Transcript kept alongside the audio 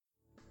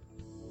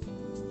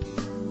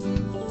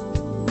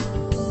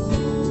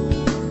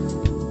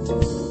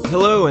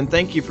Hello, and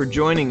thank you for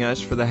joining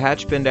us for the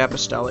Hatchbend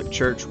Apostolic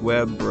Church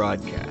web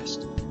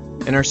broadcast.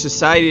 In our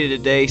society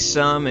today,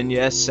 some, and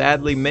yes,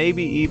 sadly,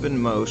 maybe even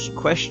most,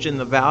 question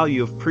the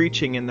value of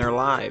preaching in their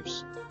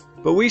lives.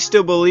 But we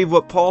still believe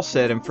what Paul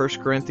said in 1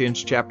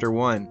 Corinthians chapter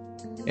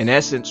 1. In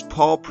essence,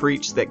 Paul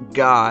preached that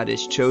God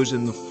has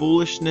chosen the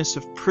foolishness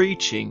of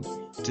preaching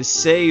to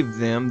save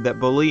them that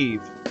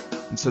believe.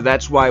 And so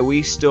that's why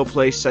we still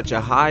place such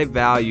a high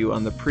value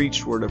on the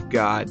preached word of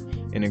God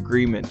in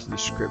agreement to the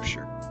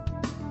Scripture.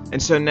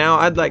 And so now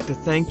I'd like to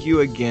thank you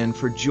again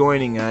for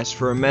joining us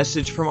for a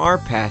message from our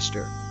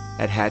pastor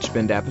at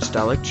Hatchbend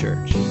Apostolic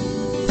Church.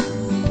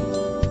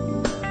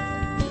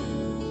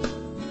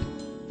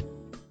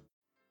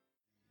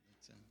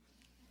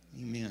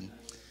 Amen.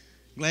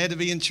 Glad to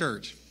be in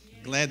church.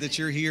 Glad that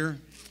you're here.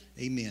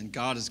 Amen.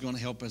 God is going to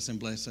help us and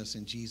bless us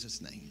in Jesus'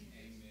 name.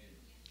 Amen.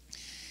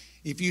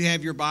 If you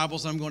have your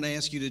Bibles, I'm going to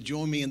ask you to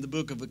join me in the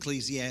book of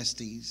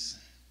Ecclesiastes.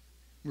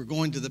 We're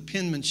going to the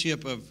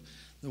penmanship of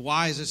the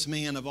wisest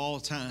man of all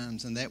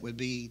times, and that would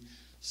be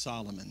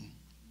Solomon.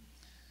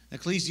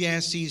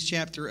 Ecclesiastes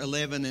chapter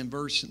 11 and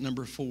verse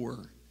number 4.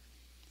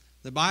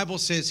 The Bible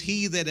says,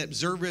 "He that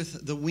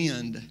observeth the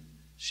wind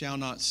shall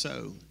not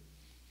sow,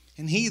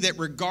 and he that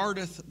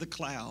regardeth the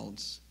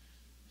clouds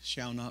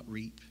shall not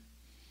reap."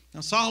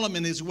 Now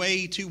Solomon is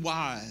way too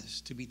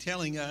wise to be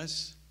telling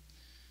us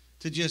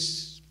to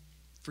just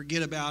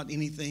forget about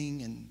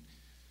anything and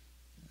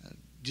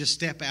just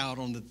step out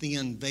on the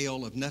thin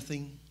veil of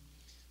nothing.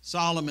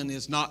 Solomon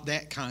is not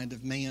that kind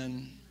of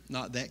man,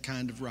 not that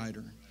kind of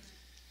writer.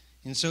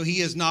 And so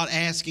he is not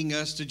asking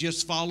us to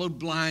just follow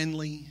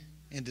blindly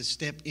and to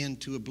step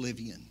into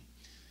oblivion.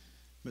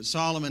 But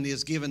Solomon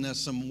has given us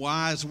some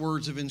wise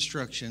words of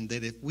instruction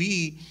that if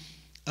we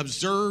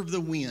observe the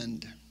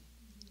wind,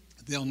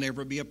 there'll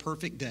never be a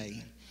perfect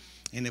day.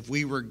 And if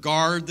we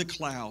regard the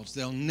clouds,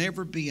 there'll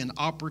never be an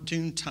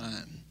opportune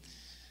time.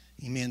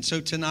 Amen. So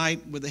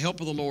tonight, with the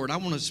help of the Lord, I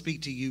want to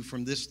speak to you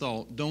from this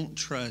thought: don't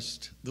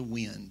trust the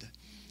wind.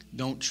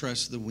 Don't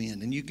trust the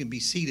wind. And you can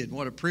be seated.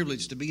 What a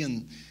privilege to be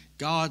in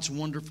God's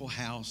wonderful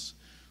house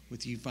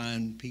with you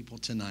fine people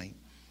tonight.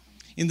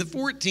 In the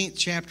 14th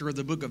chapter of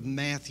the book of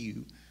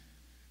Matthew,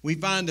 we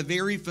find a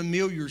very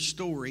familiar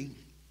story,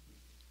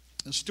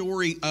 a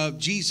story of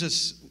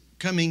Jesus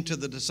coming to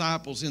the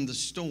disciples in the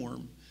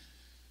storm.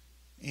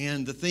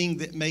 And the thing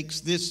that makes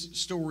this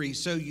story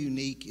so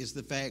unique is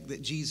the fact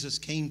that Jesus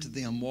came to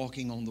them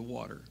walking on the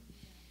water.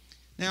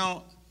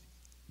 Now,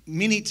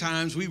 many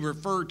times we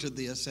refer to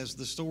this as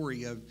the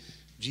story of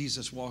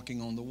Jesus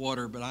walking on the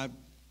water, but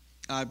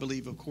I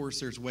believe, of course,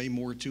 there's way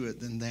more to it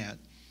than that.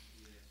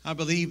 I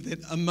believe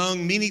that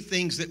among many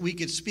things that we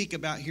could speak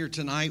about here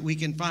tonight, we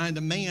can find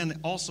a man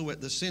also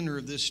at the center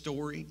of this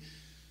story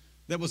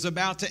that was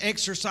about to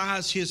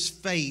exercise his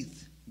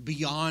faith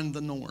beyond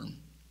the norm.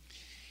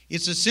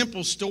 It's a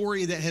simple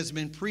story that has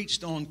been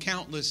preached on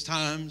countless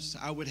times.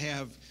 I would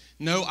have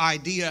no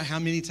idea how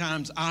many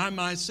times I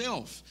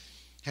myself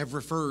have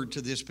referred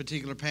to this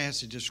particular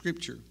passage of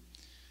Scripture.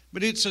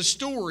 But it's a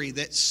story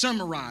that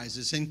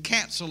summarizes and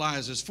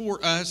capsulizes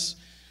for us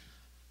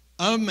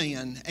a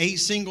man, a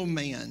single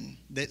man,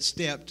 that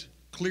stepped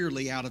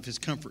clearly out of his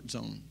comfort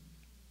zone.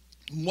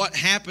 What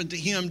happened to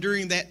him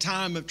during that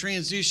time of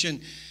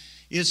transition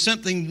is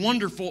something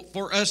wonderful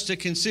for us to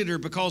consider,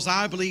 because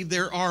I believe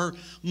there are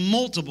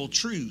multiple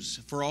truths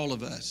for all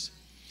of us.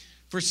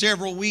 For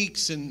several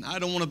weeks, and I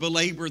don't want to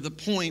belabor the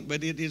point,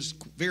 but it is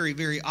very,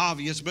 very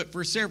obvious, but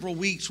for several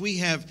weeks we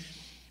have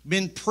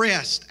been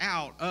pressed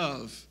out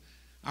of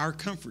our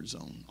comfort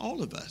zone,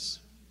 all of us.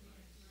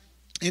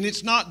 And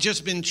it's not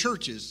just been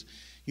churches.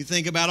 You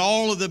think about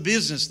all of the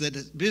businesses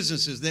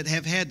that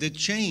have had to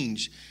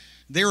change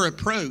their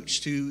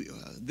approach to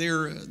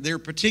their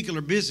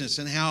particular business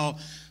and how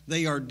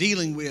they are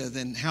dealing with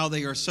and how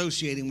they are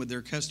associating with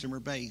their customer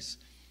base.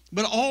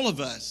 But all of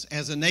us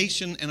as a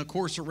nation and of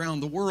course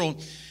around the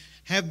world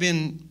have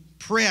been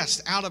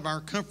pressed out of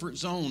our comfort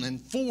zone and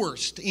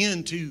forced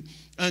into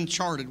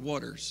uncharted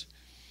waters.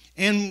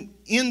 And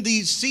in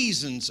these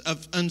seasons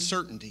of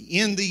uncertainty,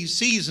 in these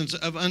seasons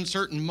of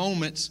uncertain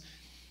moments,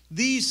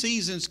 these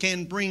seasons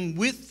can bring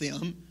with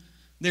them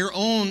their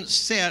own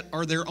set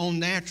or their own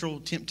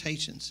natural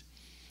temptations.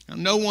 Now,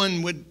 no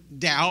one would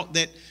doubt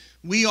that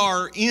we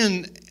are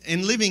in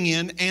and living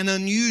in an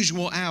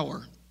unusual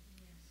hour.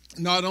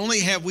 Not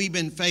only have we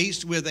been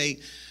faced with a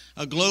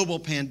global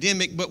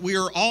pandemic, but we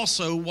are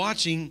also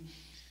watching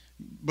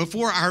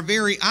before our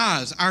very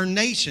eyes our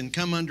nation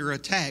come under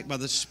attack by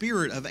the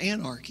spirit of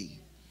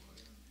anarchy.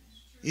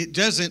 It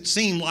doesn't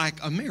seem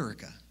like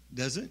America,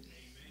 does it?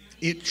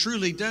 It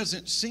truly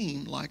doesn't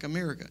seem like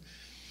America.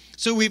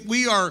 So if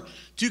we are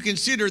to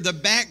consider the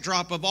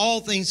backdrop of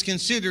all things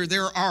considered,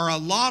 there are a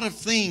lot of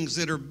things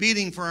that are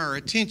bidding for our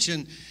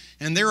attention,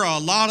 and there are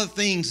a lot of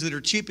things that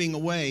are chipping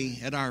away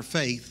at our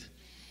faith.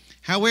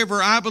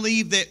 However, I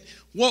believe that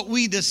what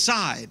we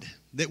decide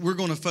that we're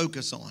going to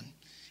focus on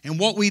and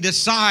what we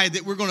decide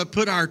that we're going to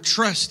put our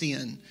trust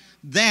in,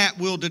 that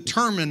will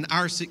determine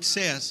our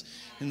success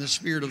in the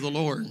Spirit of the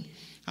Lord.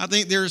 I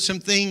think there are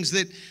some things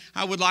that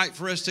I would like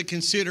for us to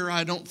consider.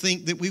 I don't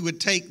think that we would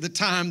take the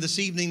time this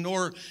evening,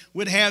 nor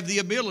would have the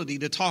ability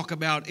to talk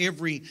about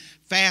every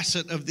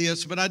facet of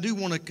this, but I do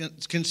want to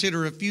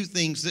consider a few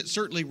things that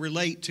certainly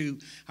relate to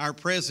our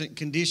present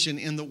condition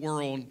in the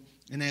world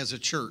and as a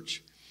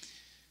church.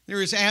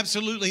 There is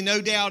absolutely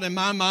no doubt in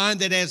my mind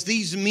that as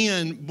these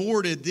men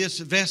boarded this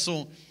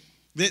vessel,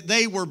 that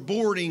they were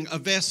boarding a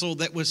vessel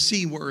that was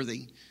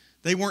seaworthy.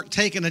 They weren't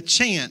taking a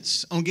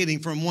chance on getting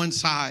from one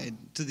side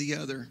to the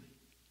other.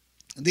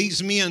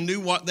 These men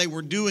knew what they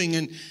were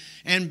doing,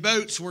 and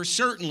boats were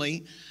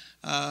certainly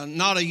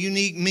not a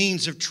unique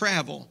means of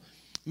travel,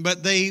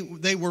 but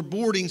they were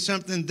boarding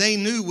something they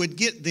knew would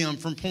get them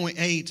from point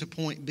A to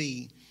point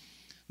B.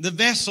 The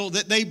vessel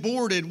that they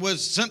boarded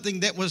was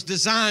something that was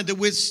designed to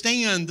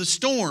withstand the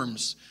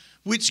storms,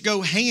 which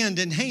go hand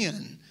in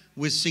hand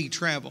with sea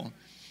travel.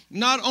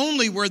 Not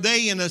only were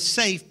they in a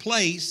safe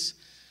place,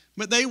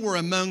 but they were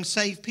among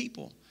safe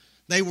people.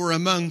 They were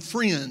among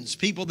friends,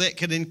 people that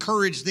could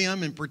encourage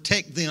them and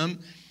protect them.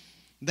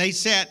 They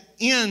sat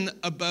in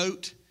a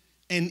boat,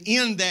 and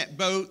in that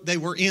boat, they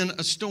were in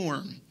a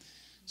storm.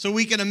 So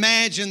we can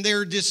imagine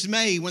their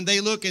dismay when they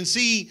look and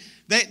see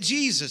that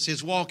Jesus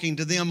is walking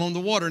to them on the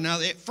water.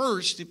 Now, at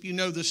first, if you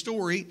know the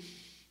story,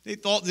 they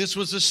thought this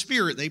was a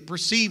spirit. They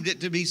perceived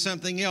it to be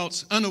something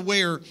else,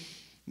 unaware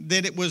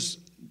that it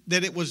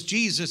was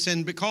Jesus,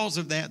 and because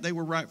of that, they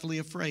were rightfully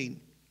afraid.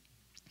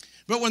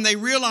 But when they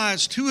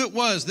realized who it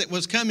was that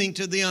was coming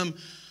to them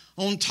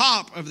on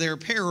top of their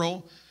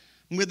peril,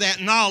 with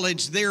that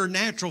knowledge, their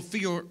natural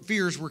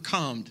fears were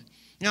calmed.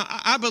 Now,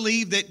 I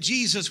believe that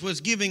Jesus was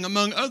giving,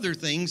 among other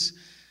things,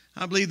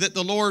 I believe that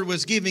the Lord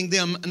was giving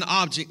them an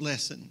object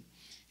lesson.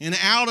 And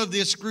out of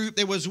this group,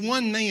 there was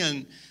one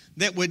man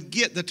that would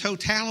get the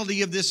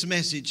totality of this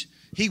message.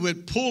 He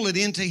would pull it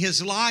into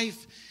his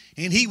life,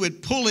 and he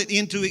would pull it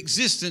into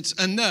existence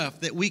enough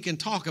that we can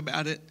talk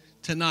about it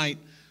tonight,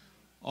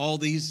 all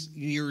these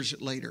years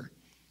later.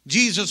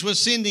 Jesus was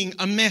sending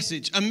a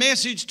message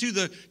to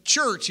the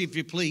church, if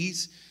you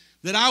please,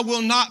 that I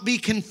will not be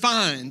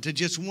confined to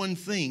just one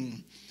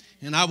thing.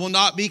 And I will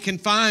not be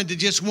confined to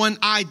just one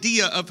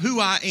idea of who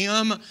I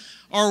am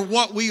or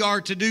what we are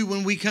to do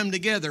when we come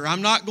together.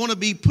 I'm not going to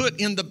be put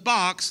in the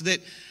box that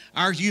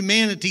our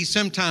humanity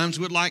sometimes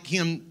would like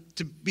him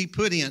to be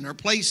put in or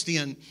placed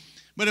in.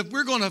 But if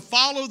we're going to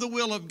follow the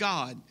will of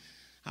God,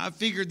 I've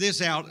figured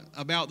this out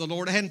about the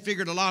Lord. I hadn't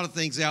figured a lot of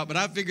things out, but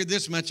I figured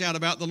this much out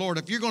about the Lord.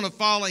 If you're going to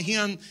follow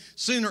him,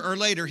 sooner or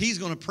later, he's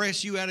going to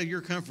press you out of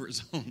your comfort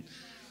zone.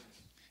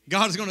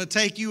 God is going to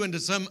take you into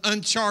some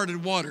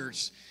uncharted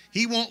waters.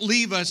 He won't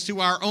leave us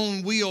to our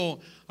own will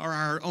or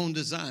our own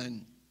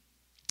design.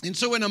 And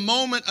so in a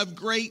moment of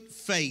great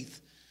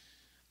faith,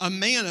 a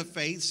man of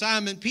faith,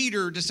 Simon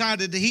Peter,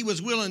 decided that he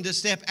was willing to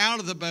step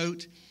out of the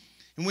boat.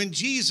 And when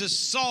Jesus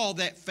saw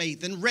that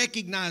faith and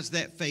recognized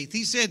that faith,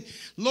 he said,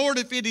 Lord,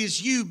 if it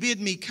is you, bid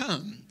me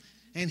come.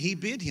 And he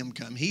bid him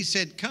come. He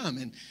said,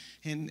 come.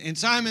 And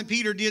Simon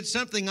Peter did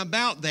something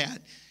about that.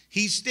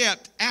 He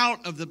stepped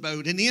out of the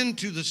boat and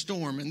into the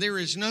storm. And there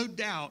is no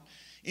doubt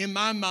in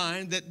my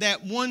mind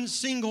that one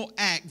single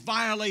act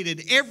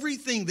violated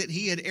everything that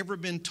he had ever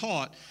been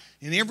taught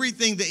and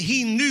everything that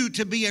he knew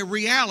to be a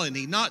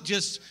reality, not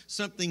just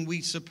something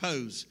we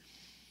suppose.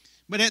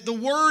 But at the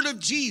word of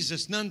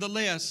Jesus,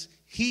 nonetheless,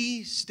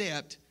 he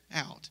stepped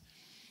out.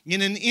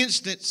 In an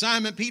instant,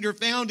 Simon Peter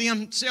found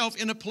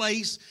himself in a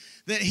place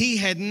that he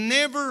had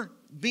never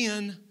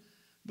been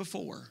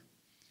before.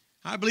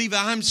 I believe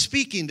I'm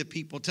speaking to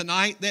people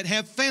tonight that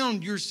have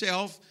found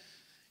yourself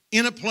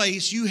in a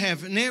place you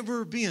have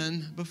never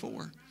been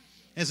before.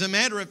 As a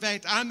matter of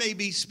fact, I may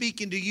be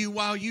speaking to you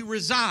while you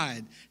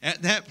reside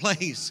at that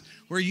place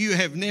where you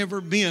have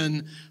never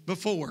been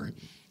before.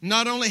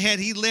 Not only had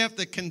he left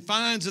the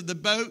confines of the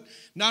boat,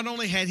 not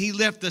only had he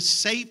left the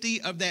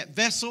safety of that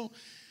vessel,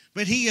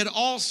 but he had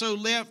also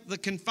left the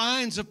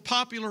confines of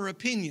popular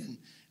opinion.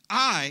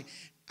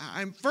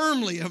 I'm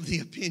firmly of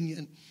the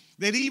opinion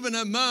that even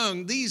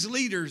among these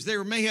leaders,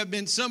 there may have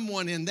been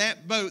someone in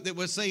that boat that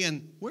was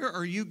saying, where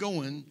are you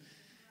going?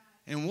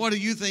 And what do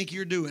you think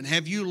you're doing?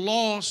 Have you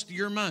lost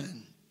your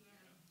mind?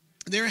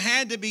 There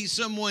had to be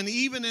someone,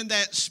 even in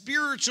that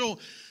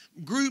spiritual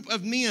group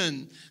of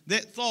men,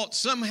 that thought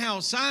somehow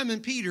Simon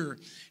Peter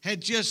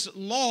had just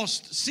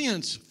lost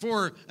sense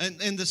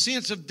and the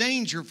sense of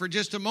danger for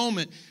just a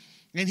moment.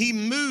 And he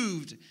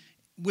moved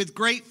with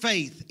great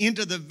faith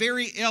into the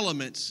very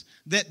elements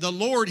that the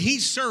Lord he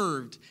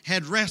served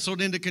had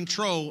wrestled into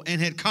control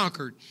and had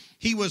conquered.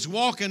 He was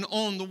walking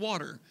on the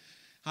water.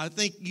 I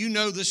think you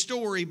know the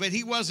story, but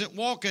he wasn't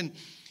walking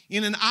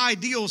in an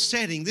ideal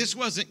setting. This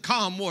wasn't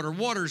calm water.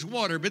 Water's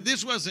water, but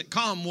this wasn't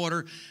calm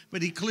water.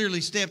 But he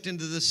clearly stepped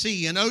into the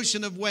sea, an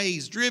ocean of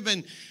waves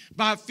driven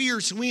by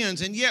fierce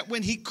winds. And yet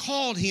when he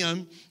called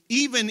him,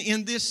 even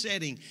in this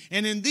setting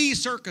and in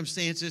these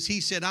circumstances, he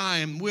said, I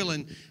am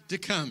willing to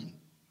come.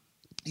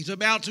 He's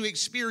about to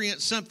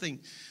experience something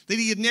that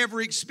he had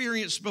never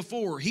experienced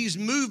before. He's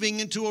moving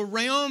into a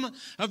realm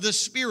of the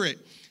Spirit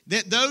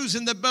that those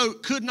in the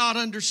boat could not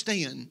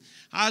understand.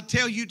 I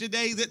tell you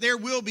today that there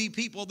will be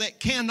people that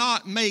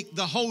cannot make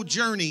the whole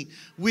journey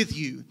with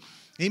you.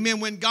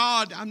 Amen. When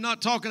God, I'm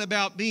not talking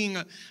about being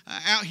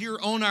out here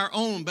on our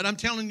own, but I'm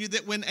telling you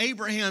that when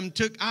Abraham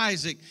took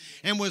Isaac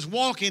and was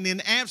walking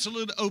in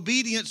absolute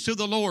obedience to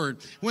the Lord,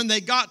 when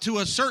they got to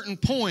a certain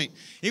point,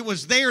 it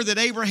was there that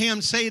Abraham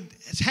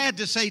had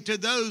to say to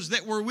those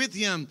that were with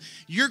him,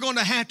 you're going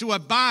to have to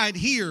abide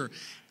here.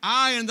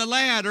 I and the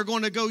lad are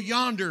going to go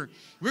yonder.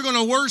 We're going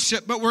to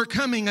worship, but we're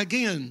coming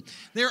again.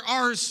 There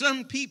are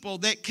some people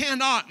that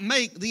cannot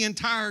make the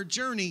entire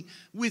journey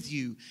with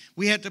you.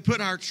 We have to put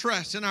our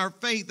trust and our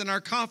faith and our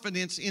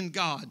confidence in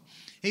God.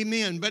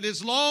 Amen. But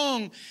as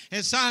long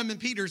as Simon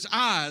Peter's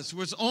eyes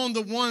was on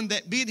the one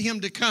that bid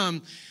him to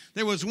come,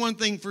 there was one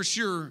thing for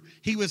sure.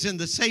 He was in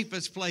the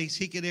safest place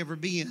he could ever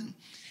be in.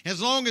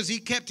 As long as he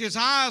kept his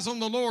eyes on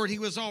the Lord, he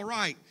was all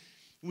right.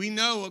 We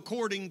know,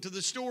 according to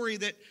the story,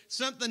 that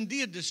something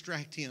did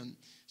distract him.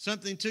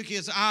 Something took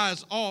his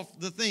eyes off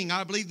the thing.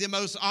 I believe the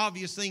most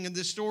obvious thing in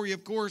this story,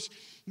 of course,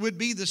 would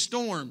be the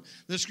storm.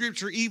 The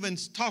scripture even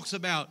talks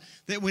about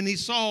that when he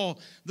saw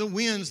the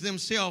winds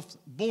themselves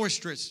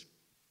boisterous.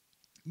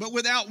 But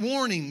without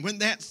warning, when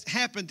that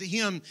happened to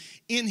him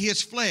in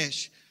his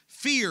flesh,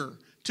 fear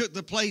took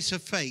the place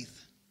of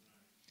faith.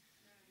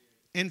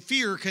 And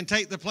fear can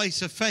take the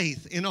place of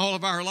faith in all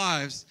of our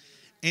lives.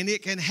 And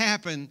it can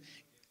happen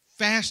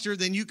faster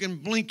than you can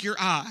blink your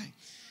eye.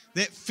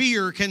 That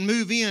fear can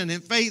move in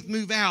and faith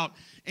move out.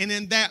 And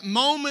in that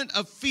moment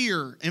of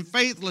fear and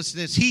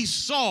faithlessness, he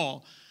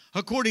saw,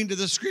 according to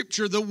the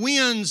scripture, the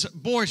winds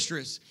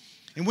boisterous.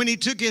 And when he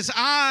took his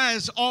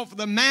eyes off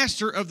the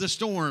master of the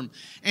storm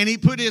and he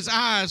put his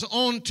eyes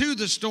onto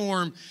the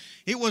storm,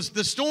 it was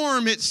the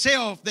storm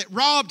itself that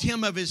robbed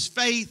him of his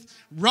faith,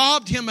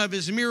 robbed him of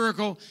his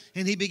miracle,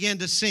 and he began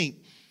to sink.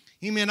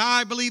 Amen.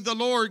 I believe the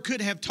Lord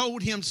could have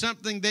told him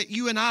something that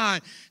you and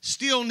I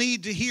still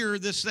need to hear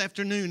this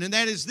afternoon. And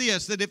that is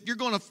this, that if you're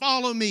going to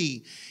follow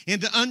me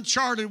into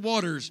uncharted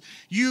waters,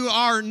 you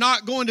are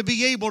not going to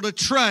be able to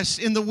trust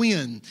in the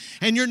wind.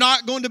 And you're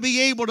not going to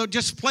be able to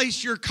just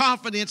place your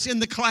confidence in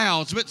the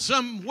clouds. But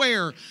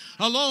somewhere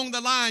along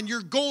the line,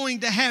 you're going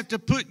to have to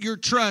put your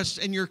trust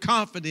and your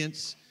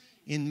confidence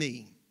in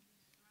me.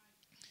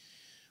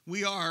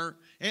 We are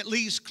at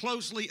least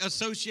closely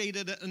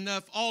associated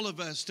enough, all of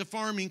us, to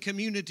farming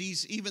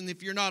communities, even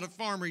if you're not a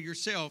farmer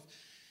yourself,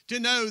 to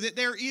know that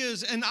there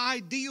is an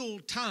ideal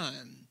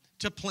time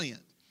to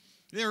plant.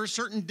 There are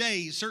certain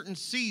days, certain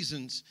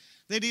seasons,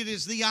 that it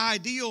is the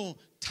ideal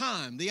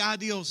time, the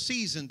ideal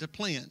season to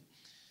plant.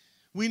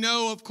 We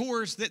know, of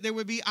course, that there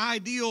would be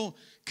ideal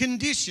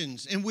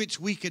conditions in which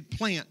we could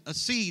plant a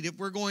seed if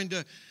we're going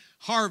to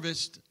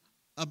harvest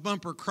a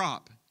bumper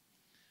crop.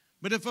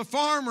 But if a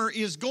farmer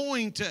is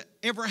going to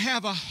ever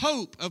have a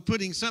hope of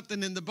putting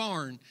something in the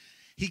barn,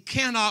 he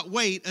cannot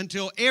wait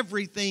until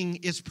everything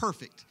is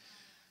perfect.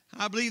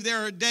 I believe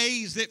there are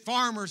days that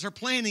farmers are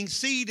planting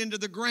seed into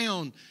the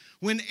ground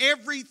when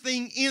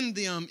everything in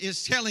them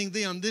is telling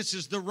them this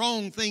is the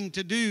wrong thing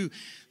to do.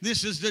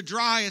 This is the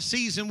driest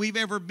season we've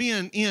ever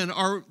been in,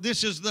 or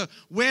this is the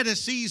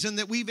wettest season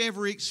that we've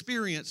ever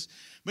experienced.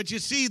 But you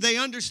see, they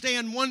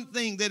understand one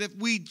thing, that if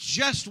we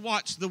just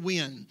watch the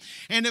wind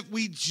and if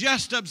we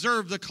just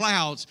observe the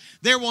clouds,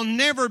 there will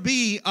never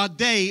be a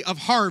day of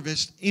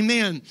harvest.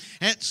 Amen.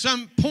 At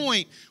some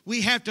point,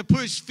 we have to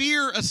push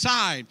fear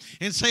aside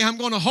and say, I'm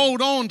going to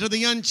hold on to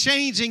the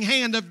unchanging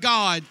hand of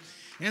God,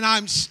 and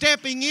I'm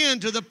stepping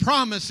into the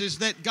promises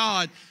that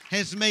God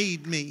has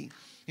made me.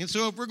 And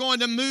so if we're going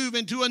to move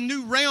into a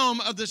new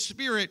realm of the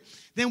Spirit,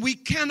 then we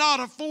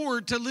cannot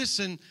afford to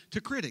listen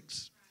to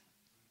critics.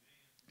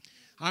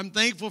 I'm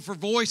thankful for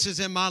voices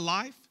in my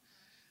life.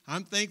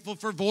 I'm thankful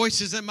for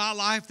voices in my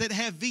life that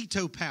have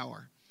veto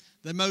power.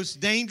 The most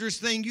dangerous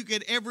thing you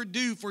could ever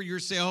do for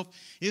yourself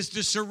is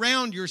to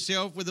surround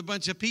yourself with a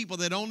bunch of people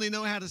that only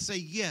know how to say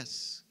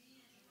yes.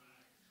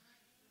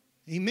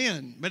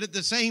 Amen. But at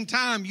the same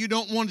time, you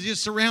don't want to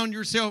just surround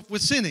yourself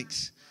with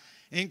cynics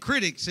and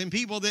critics and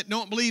people that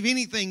don't believe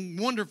anything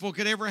wonderful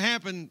could ever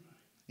happen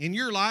in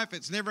your life.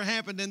 It's never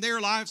happened in their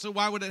life, so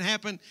why would it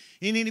happen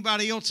in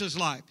anybody else's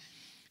life?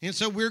 And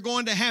so we're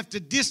going to have to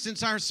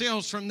distance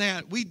ourselves from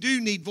that. We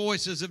do need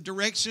voices of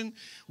direction.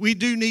 We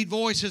do need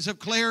voices of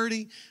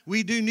clarity.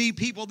 We do need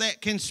people that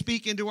can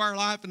speak into our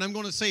life. And I'm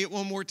going to say it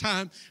one more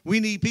time. We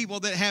need people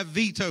that have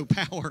veto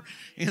power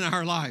in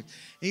our life.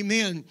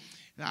 Amen.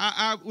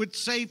 I would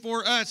say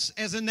for us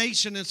as a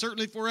nation, and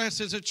certainly for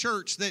us as a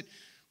church, that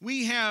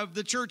we have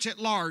the church at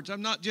large.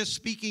 I'm not just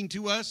speaking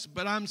to us,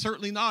 but I'm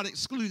certainly not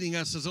excluding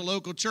us as a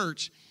local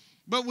church.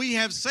 But we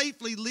have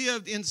safely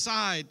lived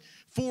inside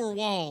four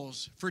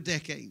walls for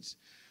decades.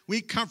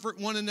 We comfort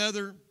one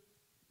another.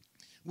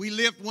 We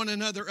lift one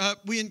another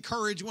up. We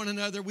encourage one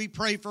another. We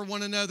pray for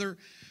one another.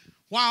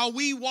 While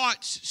we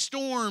watch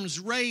storms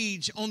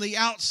rage on the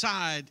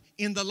outside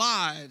in the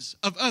lives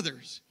of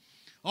others,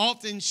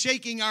 often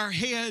shaking our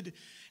head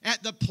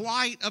at the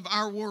plight of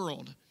our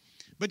world.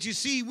 But you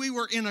see, we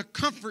were in a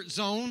comfort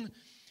zone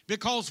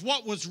because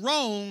what was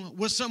wrong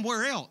was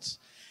somewhere else.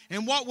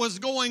 And what was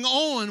going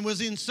on was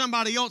in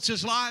somebody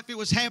else's life. It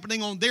was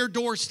happening on their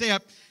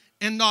doorstep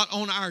and not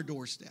on our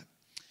doorstep.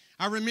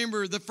 I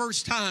remember the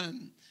first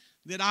time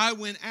that I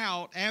went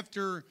out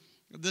after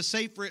the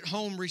safer at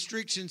home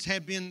restrictions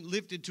had been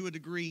lifted to a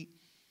degree.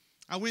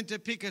 I went to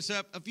pick us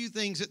up a few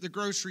things at the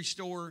grocery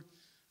store,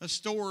 a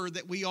store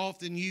that we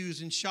often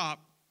use and shop.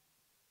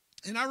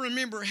 And I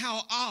remember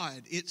how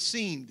odd it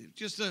seemed.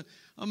 Just a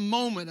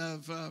moment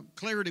of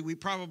clarity. We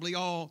probably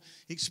all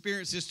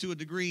experienced this to a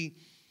degree.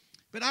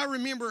 But I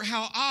remember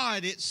how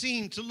odd it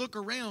seemed to look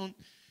around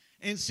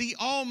and see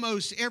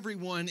almost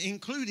everyone,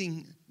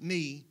 including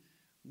me,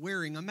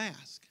 wearing a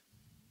mask.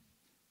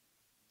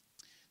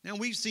 Now,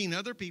 we've seen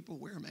other people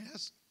wear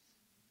masks.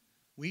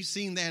 We've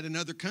seen that in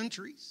other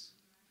countries,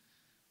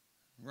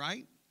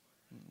 right?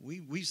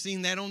 We've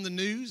seen that on the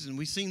news, and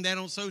we've seen that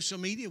on social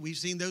media. We've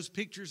seen those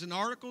pictures and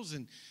articles,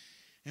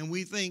 and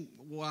we think,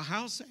 well,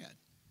 how sad.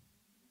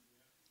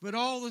 But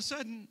all of a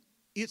sudden,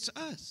 it's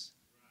us.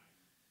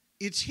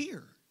 It's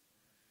here.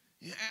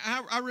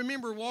 I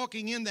remember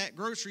walking in that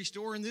grocery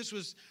store, and this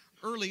was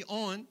early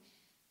on,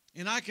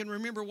 and I can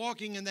remember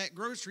walking in that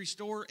grocery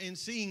store and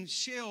seeing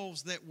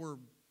shelves that were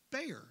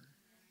bare,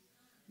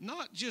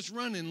 not just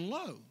running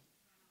low.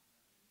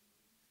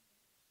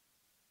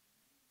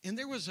 And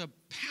there was a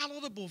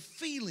palatable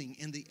feeling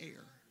in the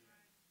air.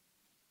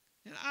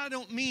 And I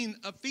don't mean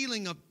a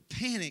feeling of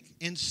panic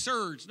and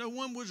surge. No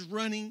one was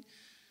running.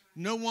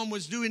 No one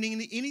was doing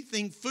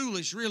anything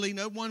foolish, really.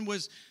 No one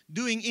was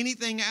doing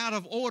anything out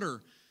of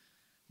order.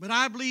 But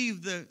I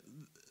believe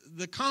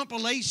the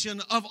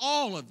compilation of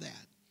all of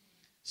that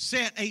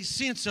set a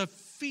sense of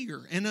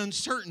fear and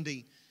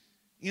uncertainty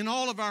in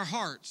all of our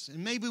hearts.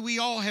 And maybe we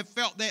all have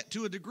felt that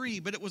to a degree,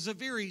 but it was a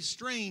very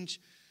strange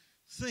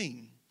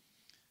thing.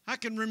 I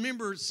can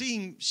remember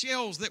seeing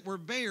shelves that were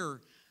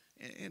bare,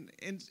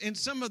 and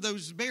some of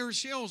those bare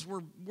shelves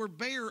were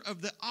bare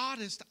of the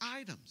oddest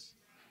items.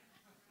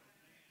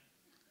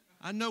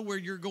 I know where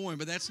you're going,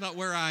 but that's not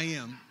where I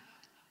am.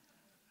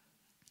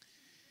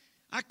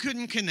 I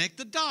couldn't connect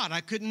the dot.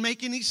 I couldn't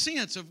make any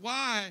sense of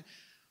why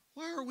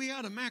are we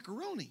out of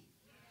macaroni?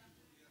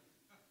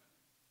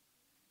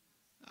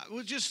 It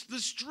was just the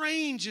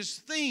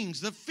strangest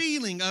things, the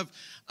feeling of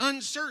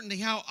uncertainty,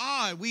 how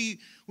odd we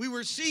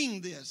were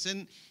seeing this.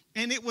 And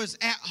it was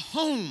at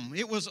home.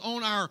 It was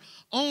on our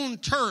own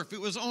turf.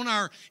 It was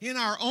in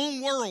our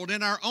own world,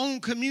 in our own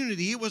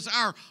community. It was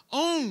our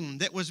own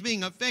that was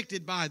being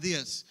affected by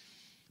this.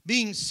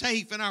 Being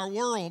safe in our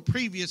world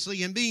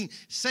previously and being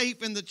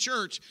safe in the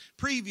church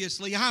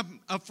previously, I'm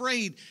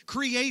afraid,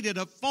 created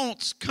a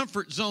false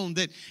comfort zone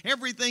that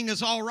everything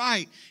is all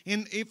right.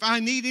 And if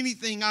I need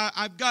anything,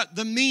 I've got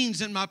the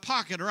means in my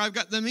pocket, or I've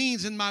got the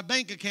means in my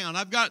bank account.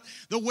 I've got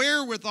the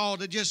wherewithal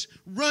to just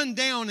run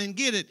down and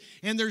get it.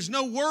 And there's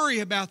no worry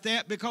about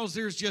that because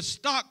there's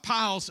just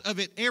stockpiles of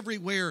it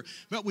everywhere.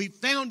 But we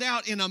found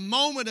out in a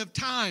moment of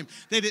time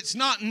that it's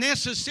not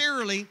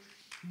necessarily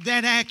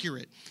that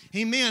accurate.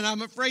 Amen.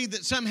 I'm afraid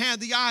that some had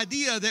the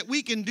idea that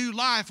we can do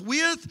life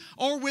with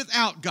or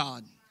without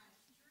God.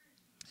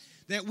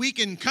 That we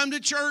can come to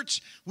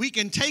church, we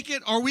can take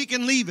it, or we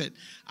can leave it.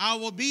 I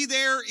will be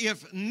there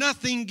if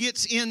nothing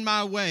gets in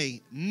my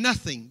way.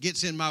 Nothing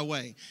gets in my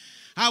way.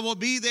 I will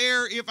be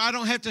there if I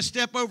don't have to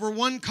step over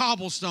one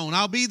cobblestone.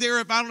 I'll be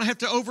there if I don't have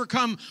to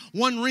overcome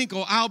one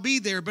wrinkle. I'll be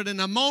there. But in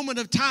a moment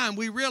of time,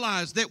 we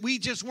realized that we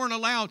just weren't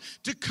allowed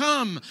to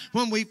come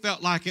when we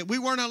felt like it. We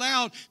weren't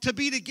allowed to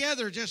be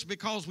together just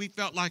because we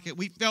felt like it.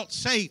 We felt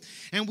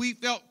safe and we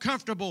felt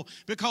comfortable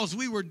because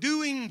we were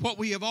doing what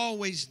we have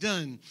always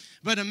done.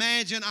 But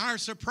imagine our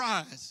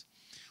surprise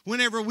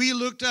whenever we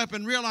looked up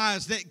and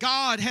realized that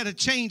God had a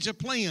change of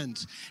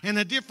plans and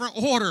a different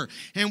order.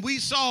 And we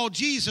saw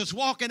Jesus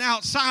walking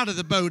outside of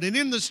the boat and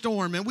in the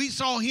storm. And we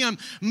saw him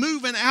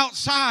moving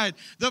outside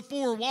the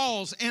four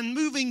walls and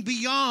moving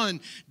beyond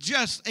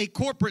just a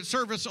corporate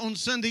service on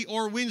Sunday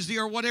or Wednesday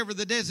or whatever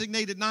the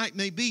designated night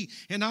may be.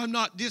 And I'm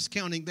not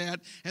discounting that.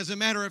 As a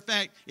matter of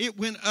fact, it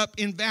went up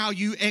in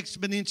value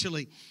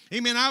exponentially.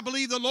 Amen. I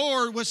believe the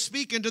Lord was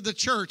speaking to the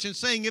church and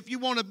saying, if you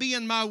want to be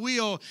in my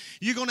will,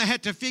 you're going to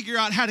have to figure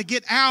out how to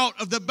get out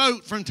of the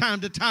boat from time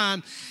to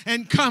time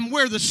and come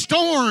where the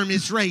storm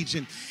is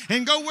raging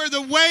and go where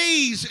the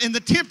waves and the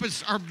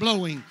tempests are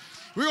blowing.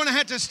 We're going to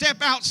have to step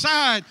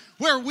outside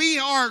where we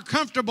are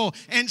comfortable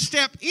and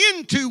step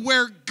into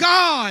where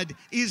God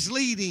is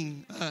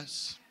leading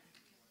us.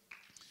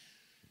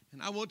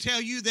 And I will tell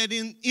you that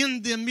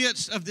in the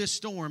midst of this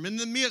storm, in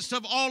the midst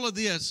of all of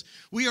this,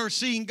 we are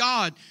seeing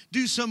God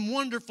do some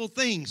wonderful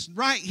things.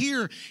 Right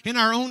here in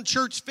our own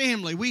church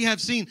family, we have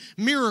seen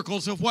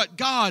miracles of what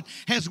God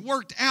has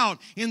worked out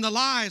in the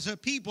lives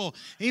of people.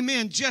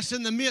 Amen. Just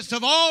in the midst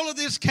of all of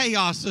this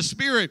chaos, the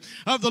Spirit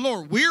of the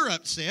Lord. We're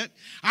upset.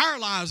 Our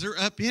lives are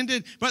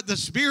upended, but the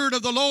Spirit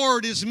of the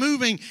Lord is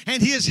moving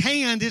and His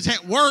hand is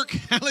at work.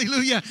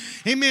 Hallelujah.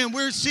 Amen.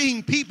 We're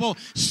seeing people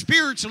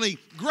spiritually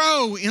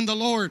grow in the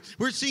Lord.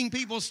 We're seeing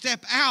people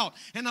step out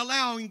and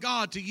allowing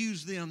God to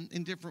use them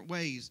in different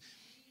ways.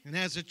 And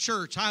as a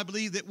church, I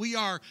believe that we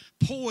are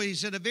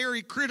poised at a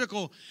very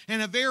critical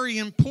and a very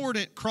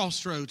important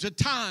crossroads, a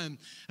time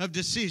of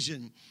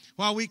decision.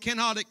 While we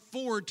cannot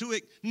afford to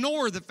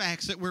ignore the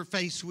facts that we're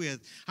faced with,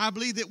 I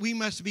believe that we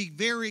must be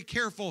very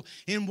careful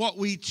in what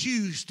we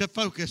choose to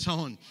focus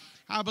on.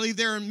 I believe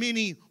there are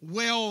many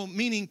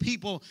well-meaning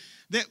people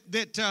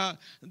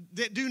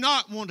that do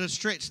not want to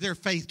stretch their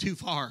faith too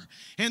far.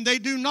 And they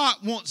do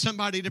not want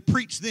somebody to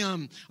preach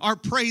them or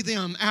pray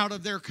them out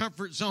of their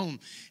comfort zone.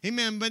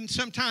 Amen. But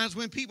sometimes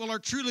when people are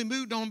truly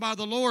moved on by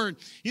the Lord,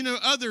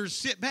 others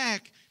sit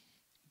back.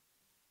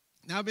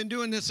 Now, I've been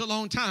doing this a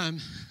long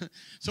time,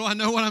 so I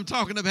know what I'm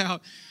talking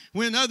about.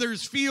 When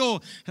others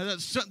feel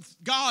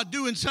God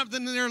doing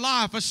something in their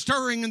life, a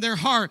stirring in their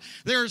heart,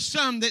 there are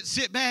some that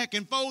sit back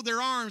and fold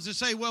their arms and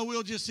say, well,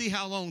 we'll just see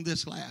how long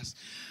this lasts.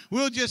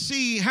 We'll just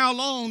see how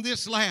long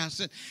this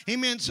lasts.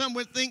 Amen. Some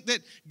would think that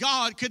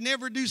God could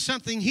never do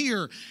something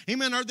here.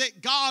 Amen. Or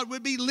that God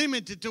would be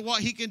limited to what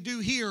he can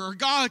do here. Or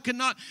God could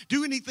not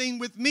do anything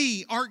with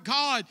me. Or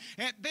God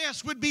at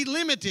best would be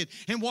limited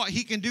in what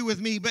he can do with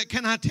me. But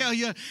can I tell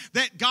you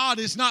that God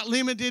is not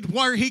limited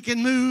where he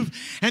can move.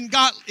 And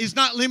God is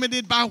not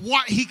limited by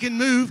what he can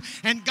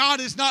move. And God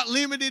is not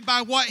limited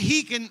by what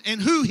he can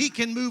and who he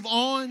can move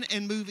on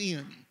and move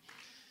in.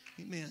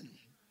 Amen.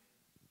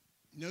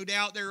 No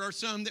doubt there are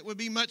some that would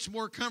be much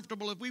more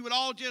comfortable if we would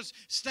all just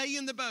stay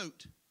in the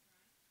boat.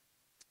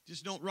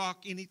 Just don't rock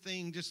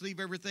anything. Just leave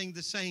everything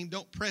the same.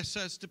 Don't press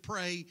us to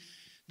pray.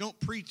 Don't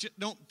preach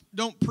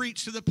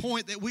to the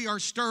point that we are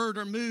stirred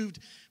or moved.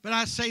 But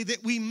I say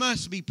that we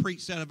must be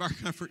preached out of our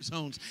comfort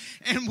zones.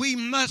 And we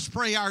must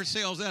pray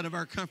ourselves out of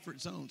our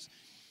comfort zones.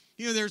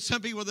 There's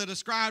some people that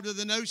ascribe to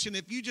the notion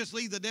if you just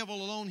leave the devil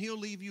alone, he'll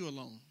leave you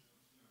alone.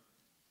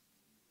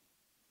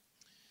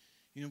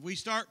 If we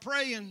start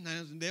praying,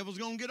 the devil's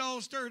going to get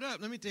all stirred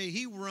up. Let me tell you,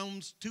 he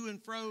roams to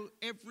and fro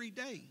every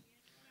day.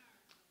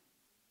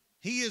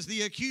 He is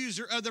the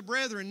accuser of the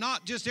brethren,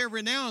 not just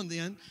every now and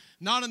then.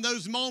 Not in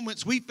those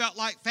moments we felt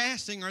like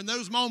fasting, or in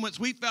those moments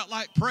we felt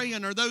like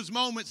praying, or those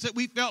moments that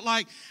we felt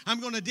like I'm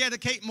going to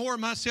dedicate more of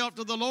myself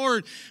to the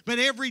Lord. But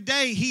every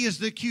day he is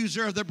the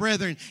accuser of the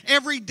brethren.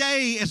 Every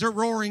day is a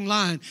roaring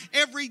lion.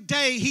 Every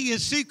day he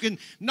is seeking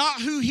not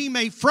who he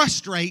may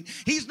frustrate.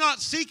 He's not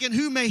seeking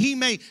who he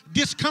may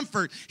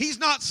discomfort. He's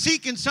not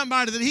seeking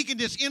somebody that he can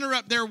just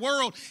interrupt their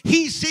world.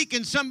 He's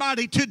seeking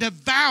somebody to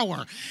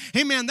devour.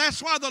 Amen.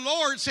 That's why the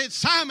Lord said,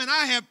 Simon,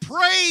 I have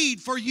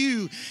prayed for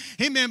you.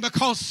 Amen.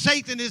 Because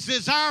Satan is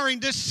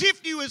desiring to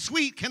sift you as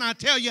wheat. Can I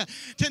tell you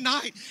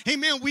tonight?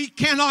 Amen. We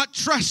cannot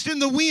trust in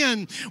the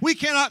wind. We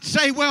cannot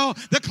say, well,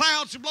 the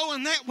clouds are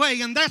blowing that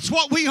way and that's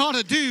what we ought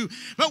to do.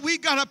 But we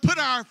got to put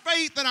our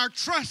faith and our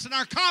trust and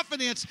our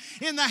confidence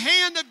in the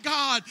hand of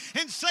God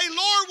and say,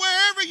 Lord,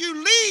 wherever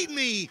you lead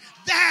me,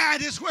 that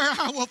is where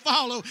I will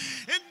follow.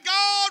 And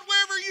God,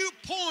 wherever you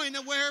point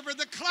and wherever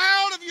the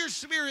cloud of your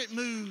spirit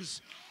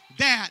moves,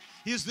 that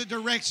is the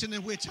direction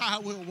in which I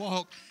will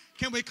walk.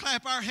 Can we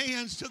clap our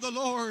hands to the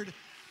Lord?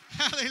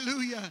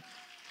 Hallelujah.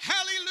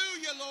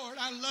 Hallelujah, Lord.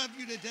 I love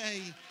you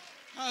today.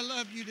 I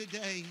love you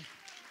today.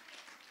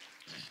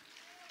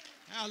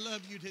 I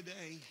love you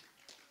today.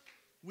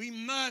 We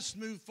must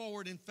move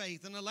forward in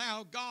faith and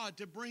allow God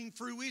to bring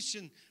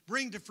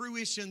to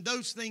fruition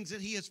those things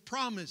that he has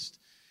promised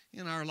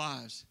in our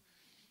lives.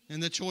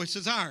 And the choice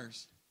is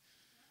ours.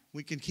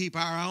 We can keep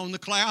our eye on the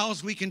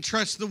clouds. We can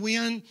trust the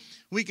wind.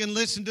 We can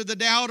listen to the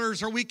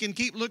doubters, or we can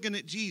keep looking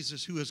at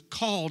Jesus, who has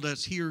called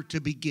us here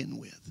to begin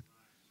with.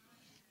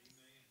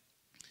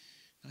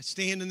 I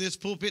stand in this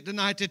pulpit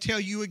tonight to tell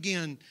you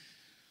again,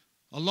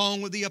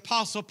 along with the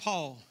Apostle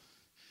Paul,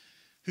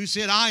 who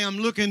said, I am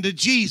looking to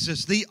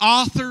Jesus, the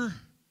author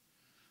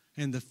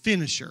and the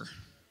finisher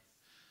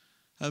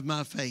of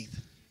my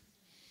faith.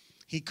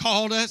 He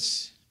called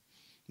us.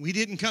 We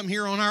didn't come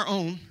here on our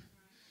own.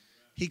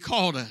 He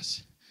called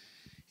us.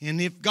 And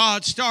if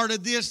God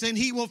started this, then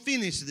he will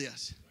finish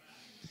this.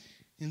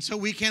 And so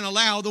we can't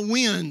allow the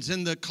winds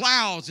and the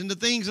clouds and the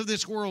things of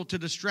this world to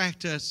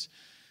distract us,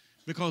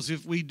 because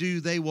if we do,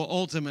 they will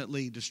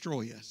ultimately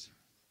destroy us.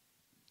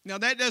 Now,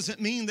 that doesn't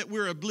mean that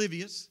we're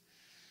oblivious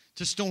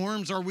to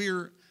storms, or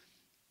we're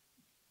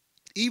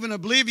even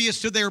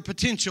oblivious to their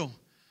potential.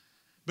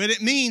 But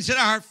it means that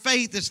our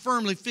faith is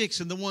firmly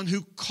fixed in the one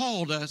who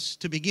called us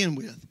to begin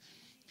with.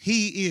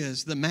 He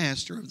is the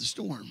master of the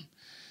storm.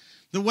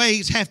 The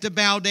waves have to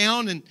bow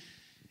down,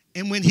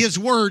 and when his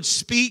word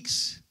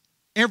speaks,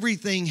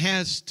 everything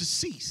has to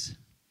cease.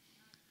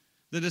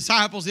 The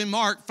disciples in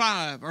Mark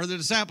 4,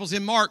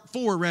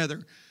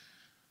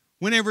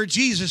 whenever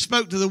Jesus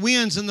spoke to the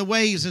winds and the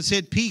waves and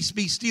said, peace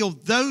be still,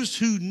 those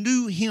who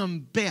knew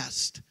him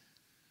best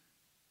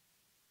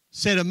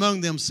said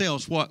among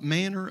themselves, what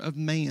manner of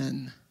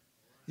man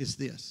is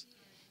this,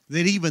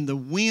 that even the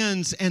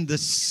winds and the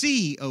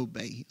sea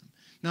obey him?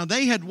 Now,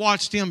 they had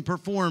watched him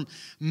perform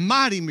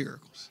mighty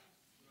miracles.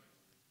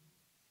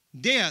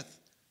 Death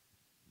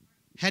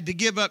had to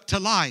give up to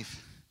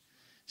life.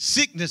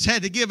 Sickness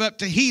had to give up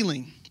to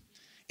healing.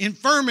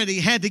 Infirmity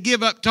had to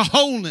give up to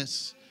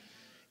wholeness.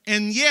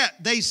 And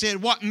yet they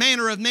said, what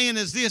manner of man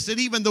is this, that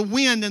even the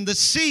wind and the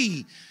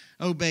sea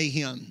obey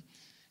him?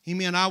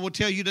 Amen. I will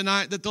tell you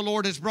tonight that the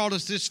Lord has brought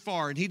us this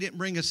far, and he didn't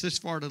bring us this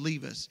far to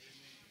leave us.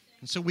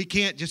 And so we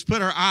can't just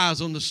put our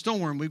eyes on the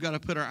storm. We've got to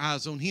put our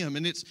eyes on him.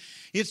 And it's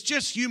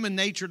just human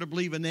nature to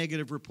believe a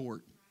negative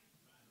report.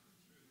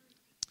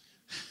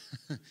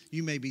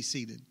 You may be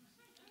seated.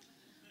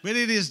 But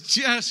it is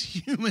just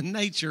human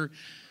nature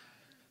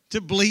to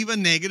believe a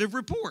negative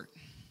report.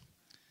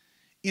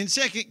 In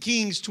 2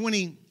 Kings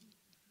 20,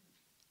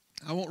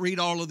 I won't read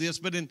all of this,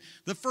 but in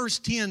the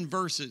first 10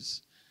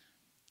 verses,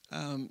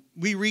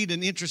 we read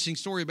an interesting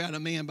story about a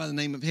man by the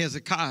name of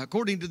Hezekiah.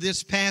 According to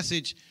this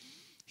passage,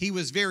 he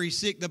was very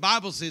sick. The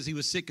Bible says he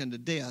was sick unto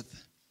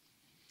death.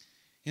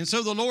 And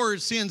so the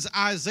Lord sends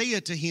Isaiah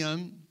to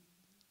him,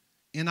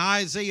 and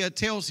Isaiah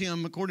tells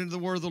him, according to the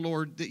word of the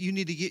Lord, that you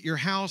need to get your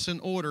house in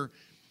order,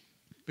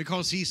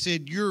 because he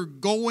said, you're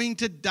going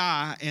to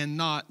die and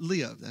not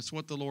live. That's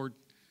what the Lord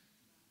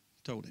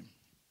told him.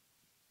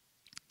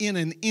 In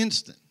an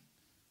instant,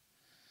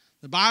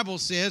 the Bible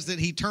says that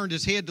he turned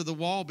his head to the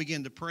wall,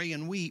 began to pray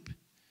and weep.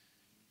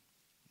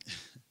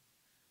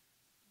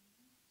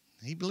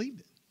 He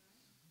believed it.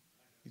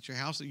 Get your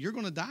house, you're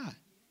going to die,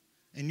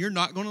 and you're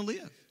not going to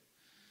live.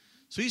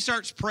 So he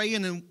starts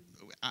praying, and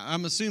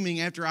I'm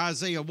assuming after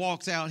Isaiah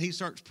walks out, he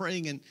starts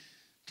praying and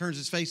turns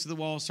his face to the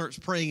wall, starts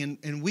praying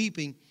and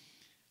weeping.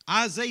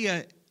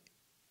 Isaiah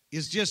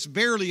is just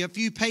barely a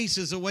few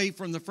paces away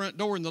from the front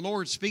door, and the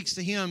Lord speaks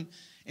to him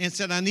and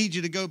said, I need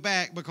you to go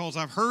back because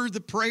I've heard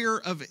the prayer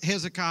of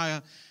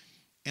Hezekiah,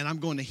 and I'm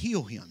going to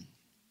heal him.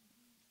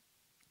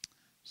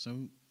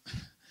 So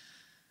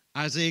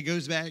Isaiah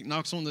goes back,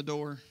 knocks on the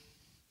door,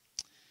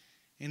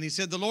 and he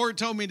said, the Lord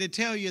told me to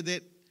tell you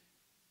that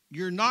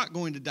you're not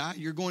going to die.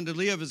 You're going to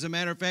live. As a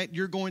matter of fact,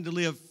 you're going to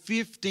live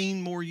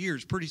 15 more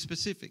years. Pretty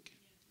specific.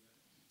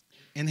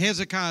 And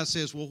Hezekiah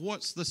says, well,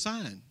 what's the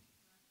sign?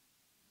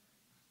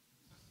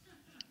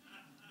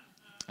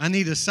 I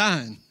need a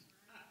sign.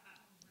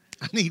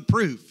 I need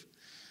proof.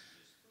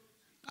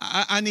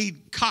 I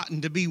need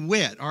cotton to be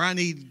wet, or I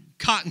need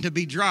cotton to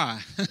be dry.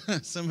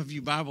 Some of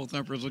you Bible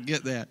thumpers will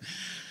get that.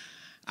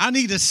 I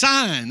need a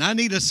sign. I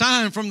need a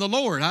sign from the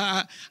Lord.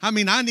 I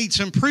need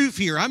some proof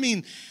here.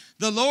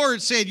 The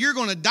Lord said, you're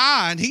going to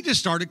die, and he just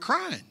started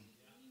crying.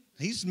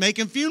 He's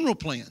making funeral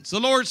plans. The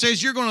Lord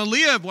says, you're going to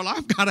live. Well,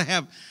 I've got to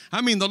have,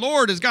 the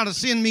Lord has got to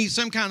send me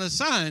some kind of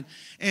sign.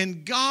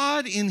 And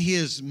God, in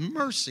his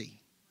mercy,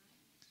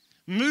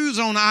 moves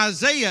on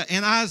Isaiah,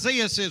 and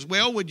Isaiah says,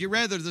 well, would you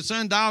rather the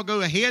sundial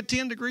go ahead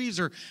 10 degrees,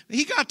 or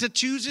he got to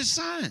choose his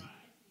sign.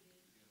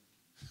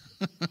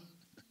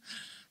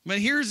 But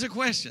here's the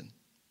question.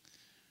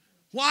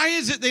 Why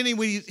is it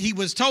that he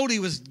was told he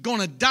was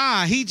going to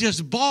die? He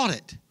just bought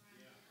it.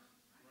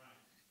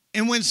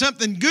 And when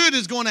something good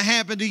is going to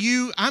happen to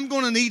you, I'm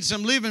going to need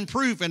some living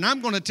proof, and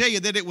I'm going to tell you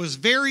that it was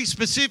very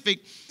specific,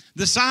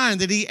 the sign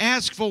that he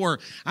asked for.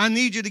 I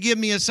need you to give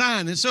me a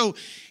sign. And so,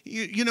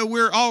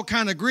 we're all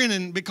kind of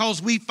grinning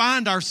because we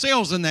find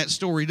ourselves in that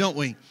story, don't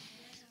we?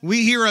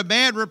 We hear a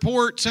bad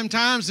report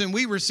sometimes, and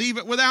we receive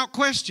it without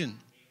question.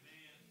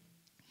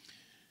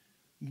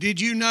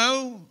 Did you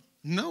know?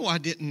 No, I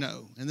didn't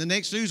know. And the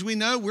next news we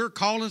know, we're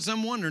calling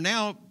someone or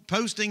now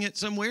posting it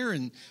somewhere,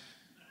 and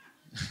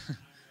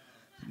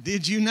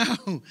did you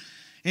know?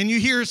 And you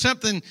hear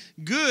something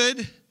good,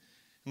 and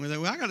we're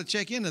like, well, I got to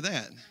check into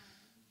that.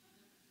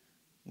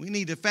 We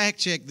need to fact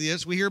check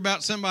this. We hear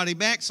about somebody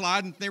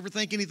backsliding, never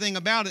think anything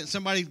about it, and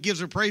somebody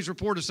gives a praise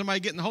report of somebody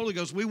getting the Holy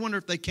Ghost. We wonder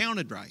if they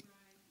counted right.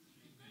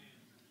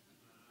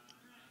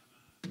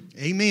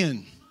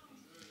 Amen.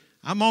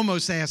 I'm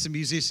almost asked the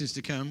musicians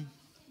to come.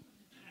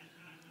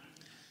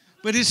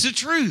 But it's the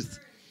truth.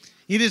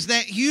 It is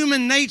that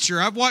human nature.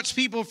 I've watched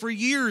people for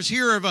years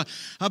hear of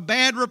a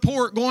bad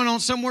report going on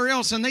somewhere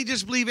else, and they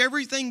just believe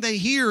everything they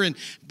hear and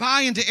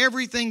buy into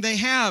everything they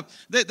have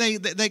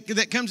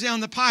that comes down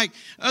the pike.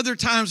 Other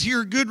times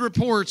hear good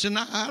reports, and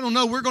I don't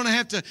know. We're going to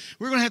have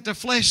to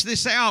flesh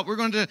this out. We're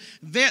going to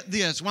vet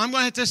this. Well, I'm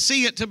going to have to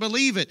see it to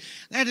believe it.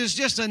 That is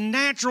just a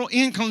natural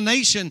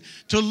inclination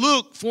to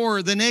look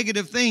for the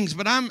negative things.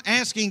 But I'm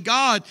asking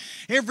God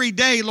every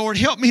day, Lord,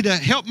 help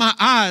my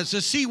eyes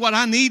to see what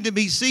I need to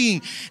be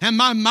seeing,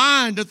 and my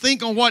mind to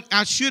think on what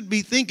I should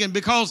be thinking,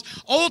 because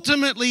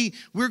ultimately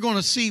we're going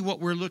to see what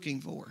we're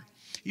looking for.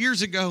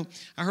 Years ago,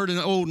 I heard an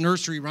old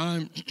nursery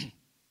rhyme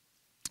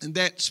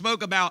that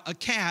spoke about a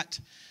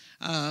cat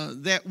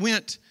that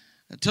went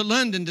to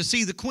London to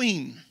see the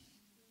Queen.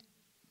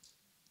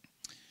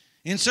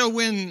 And so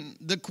when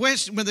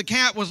the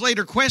cat was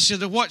later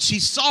questioned of what she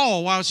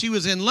saw while she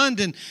was in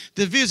London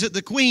to visit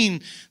the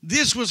Queen,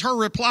 this was her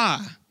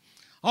reply: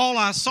 all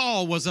I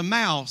saw was a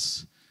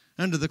mouse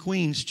under the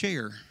Queen's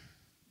chair.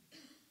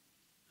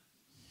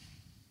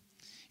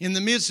 In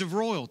the midst of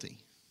royalty,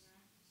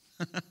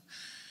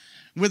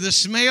 with the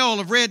smell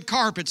of red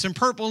carpets and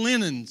purple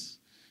linens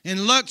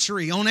and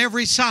luxury on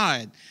every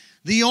side,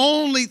 the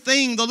only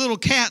thing the little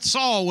cat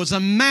saw was a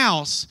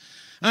mouse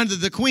under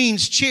the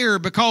Queen's chair,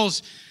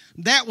 because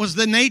That was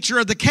the nature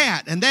of the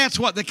cat, and that's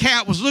what the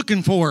cat was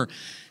looking for.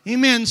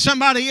 Amen.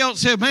 Somebody else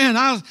said,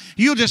 man,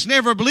 you'll just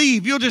never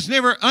believe. You'll just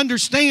never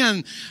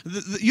understand.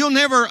 You'll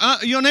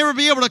never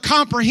be able to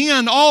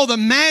comprehend all the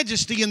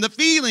majesty and the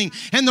feeling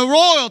and the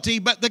royalty.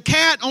 But the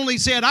cat only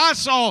said, I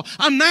saw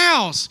a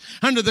mouse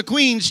under the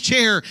queen's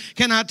chair.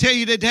 Can I tell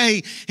you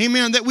today,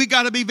 amen, that we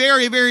got to be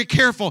very, very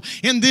careful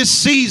in this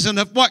season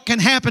of what can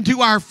happen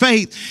to our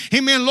faith.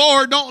 Amen.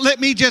 Lord, don't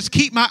let me just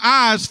keep my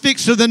eyes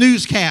fixed to the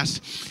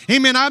newscast.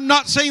 Amen. I'm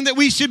not saying that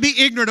we should be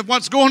ignorant of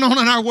what's going on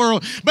in our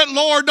world. But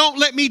Lord, don't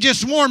let me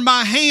just warm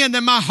my hand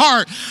and my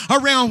heart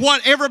around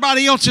what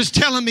everybody else is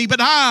telling me.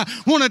 But I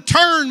want to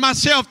turn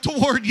myself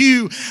toward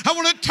you. I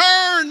want to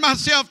turn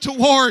myself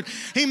toward,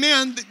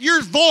 amen,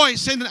 your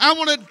voice. And I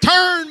want to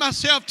turn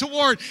myself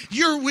toward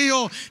your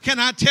will. Can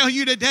I tell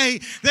you today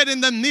that in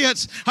the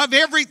midst of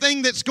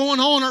everything that's going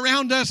on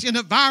around us in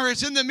the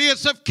virus, in the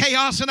midst of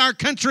chaos in our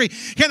country,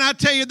 can I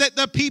tell you that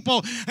the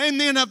people,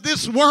 amen, of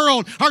this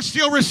world are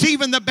still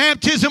receiving the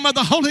baptism of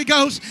the Holy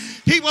Ghost.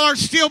 People are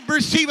still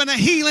receiving a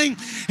healing.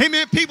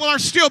 Amen. People are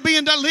still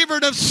being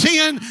delivered of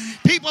sin.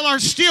 People are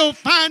still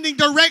finding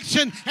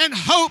direction and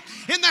hope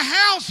in the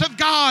house of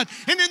God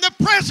and in the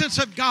presence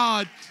of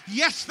God.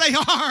 Yes, they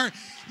are.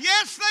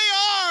 Yes, they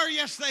are.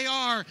 Yes, they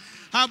are.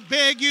 I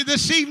beg you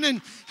this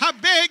evening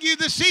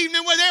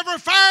with every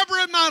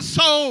fiber of my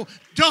soul,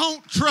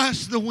 don't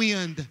trust the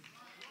wind.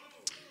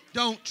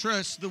 Don't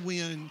trust the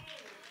wind.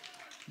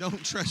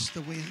 Don't trust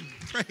the wind.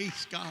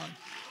 Praise God.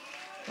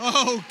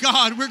 Oh,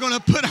 God, we're going to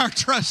put our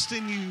trust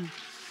in you.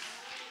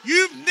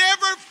 You've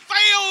never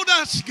failed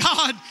us,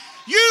 God.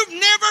 You've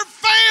never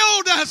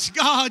failed us,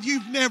 God.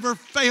 You've never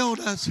failed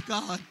us,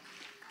 God.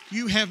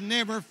 You have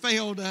never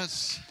failed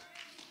us.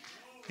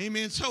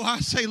 Amen. So I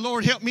say,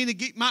 Lord, help me to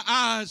keep my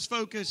eyes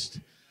focused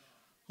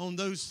on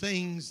those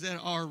things that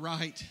are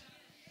right.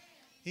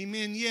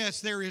 Amen. Yes,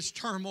 there is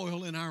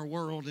turmoil in our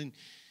world, and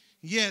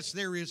yes,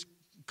 there is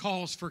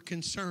cause for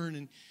concern,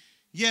 and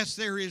yes,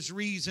 there is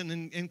reason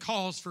and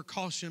cause for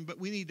caution, but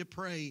we need to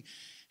pray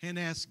and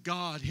ask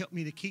God, help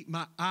me to keep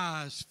my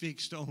eyes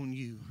fixed on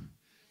you.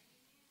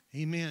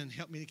 Amen.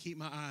 Help me to keep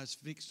my eyes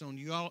fixed on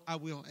you. I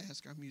will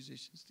ask our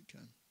musicians to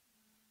come.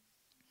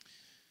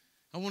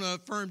 I want to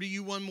affirm to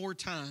you one more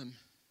time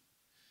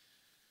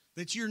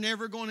that you're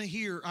never going to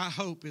hear, I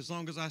hope, as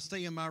long as I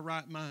stay in my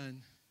right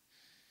mind,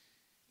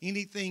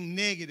 anything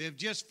negative,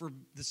 just for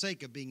the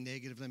sake of being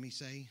negative, let me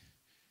say,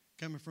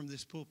 coming from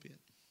this pulpit.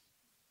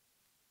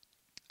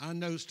 I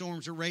know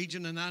storms are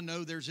raging, and I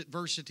know there's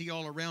adversity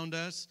all around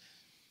us,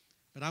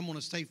 but I'm going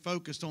to stay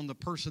focused on the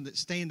person that's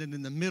standing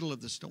in the middle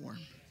of the storm.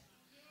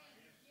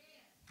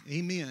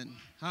 Amen.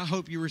 I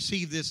hope you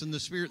receive this in the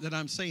spirit that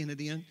I'm saying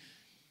it in.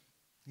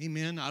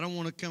 Amen. I don't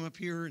want to come up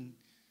here, and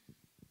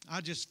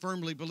I just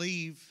firmly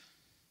believe,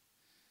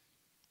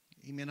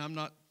 amen, I'm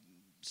not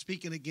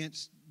speaking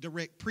against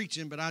direct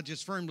preaching, but I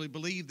just firmly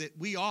believe that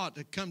we ought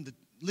to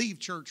leave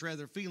church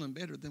rather feeling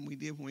better than we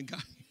did when we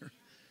got here.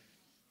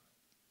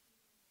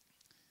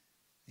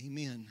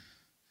 Amen.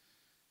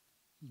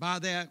 By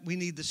that, we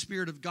need the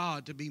Spirit of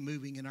God to be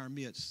moving in our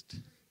midst.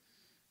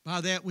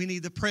 By that, we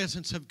need the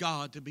presence of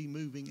God to be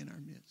moving in our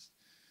midst.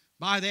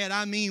 By that,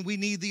 I mean we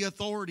need the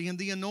authority and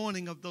the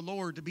anointing of the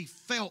Lord to be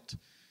felt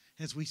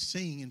as we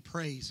sing and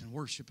praise and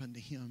worship unto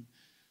Him.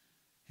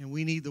 And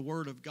we need the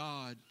Word of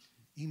God.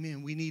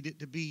 Amen. We need it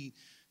to be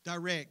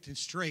direct and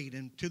straight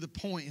and to the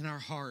point in our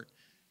heart.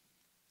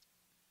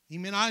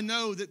 Amen. I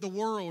know that the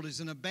world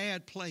is in a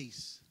bad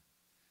place.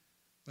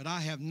 But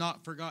I have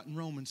not forgotten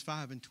Romans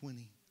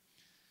 5:20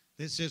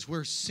 that says,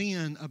 where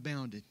sin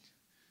abounded,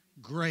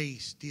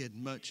 grace did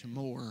much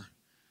more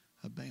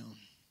abound.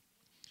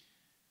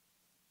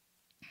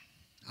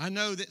 I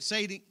know that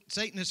Satan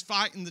is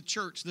fighting the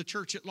church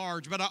at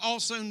large, but I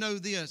also know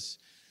this,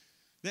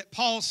 that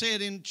Paul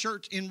said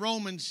in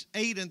Romans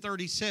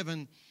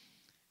 8:37,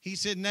 he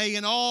said, nay,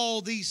 in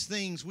all these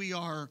things we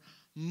are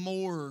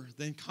more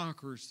than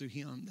conquerors through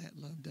Him that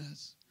loved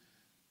us.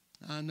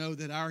 I know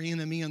that our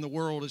enemy in the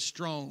world is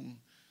strong,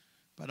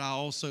 but I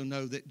also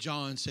know that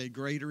John said,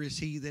 greater is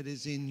He that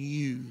is in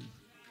you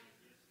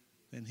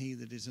than he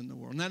that is in the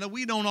world. Now,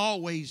 we don't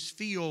always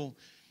feel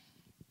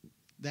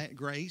that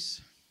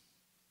grace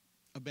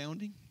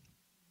abounding.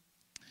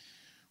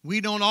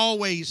 We don't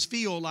always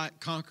feel like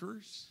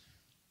conquerors,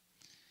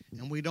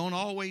 and we don't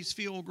always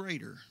feel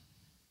greater.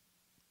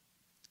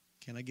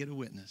 Can I get a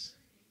witness?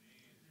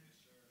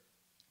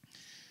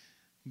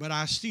 But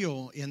I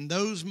still, in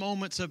those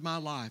moments of my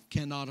life,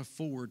 cannot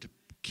afford to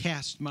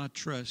cast my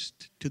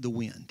trust to the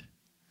wind.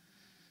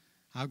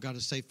 I've got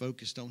to stay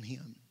focused on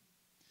Him.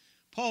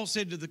 Paul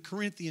said to the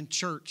Corinthian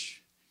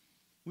church,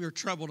 we are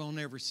troubled on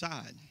every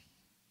side,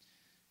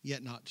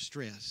 yet not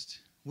distressed.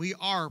 We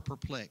are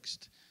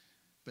perplexed,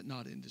 but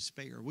not in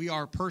despair. We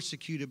are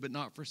persecuted, but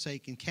not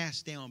forsaken,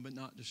 cast down, but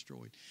not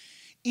destroyed.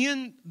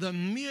 In the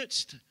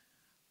midst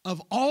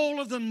of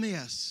all of the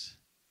mess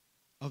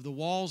of the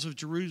walls of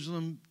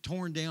Jerusalem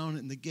torn down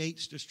and the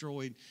gates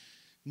destroyed,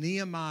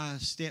 Nehemiah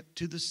stepped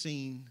to the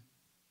scene.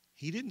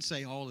 He didn't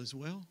say all is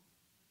well.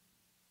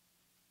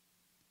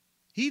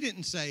 He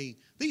didn't say,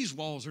 these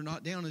walls are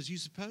not down as you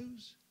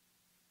suppose.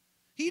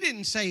 He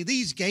didn't say,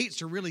 these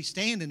gates are really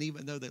standing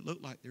even though they look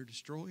like they're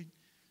destroyed.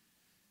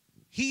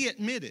 He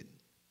admitted,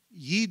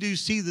 ye do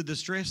see the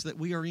distress that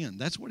we are in.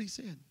 That's what he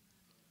said.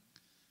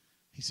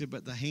 He said,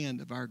 but the hand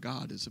of our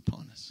God is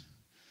upon us.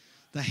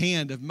 The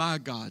hand of my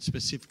God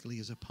specifically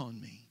is upon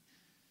me.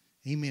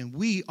 Amen.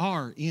 We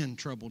are in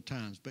troubled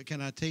times, but can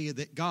I tell you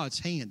that God's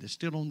hand is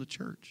still on the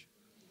church?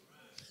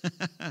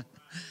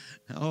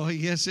 Oh,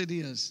 yes, it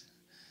is.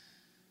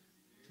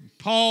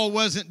 Paul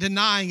wasn't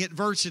denying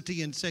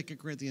adversity in 2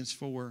 Corinthians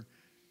 4,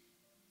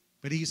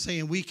 but he's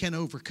saying we can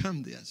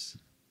overcome this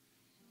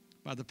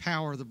by the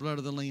power of the blood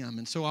of the Lamb.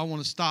 And so I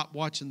want to stop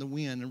watching the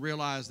wind and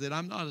realize that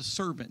I'm not a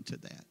servant to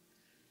that.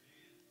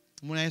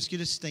 I want to ask you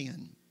to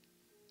stand.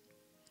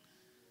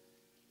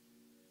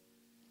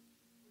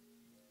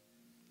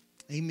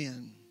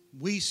 Amen.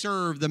 We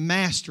serve the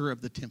master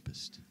of the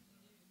tempest.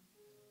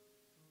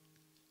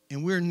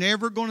 And we're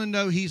never going to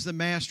know he's the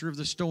master of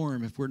the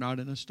storm if we're not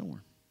in a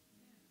storm.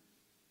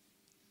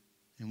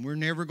 And we're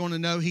never going to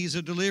know he's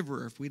a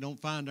deliverer if we don't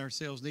find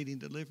ourselves needing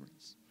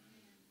deliverance.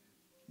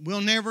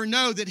 We'll never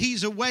know that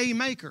he's a way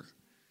maker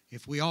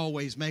if we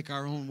always make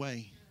our own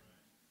way.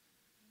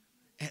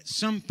 At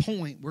some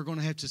point, we're going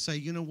to have to say,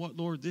 you know what,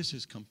 Lord, this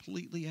is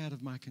completely out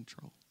of my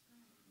control.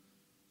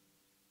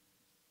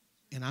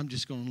 And I'm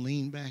just going to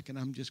lean back and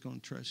I'm just going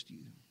to trust you.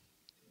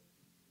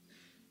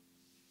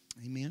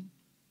 Amen?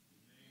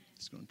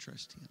 Just going to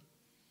trust him.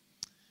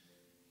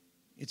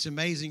 It's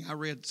amazing. I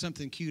read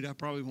something cute. I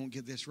probably won't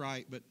get this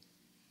right, but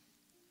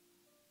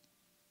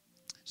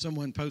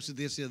someone posted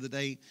this the other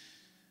day,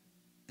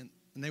 and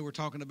they were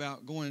talking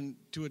about going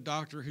to a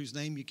doctor whose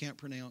name you can't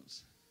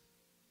pronounce,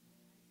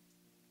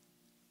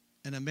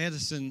 and a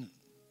medicine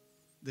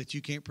that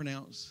you can't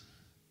pronounce.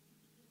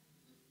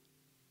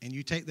 And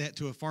you take that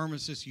to a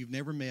pharmacist you've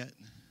never met.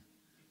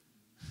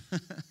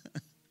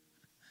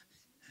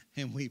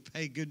 And we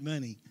pay good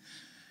money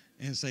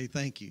and say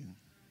thank you.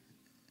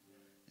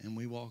 And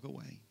we walk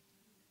away.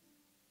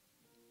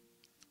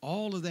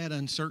 All of that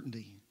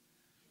uncertainty.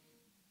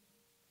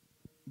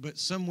 But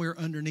somewhere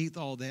underneath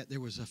all that, there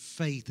was a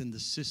faith in the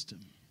system.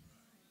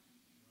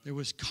 There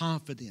was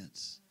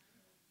confidence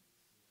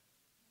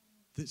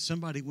that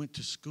somebody went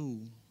to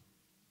school.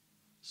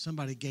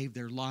 Somebody gave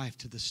their life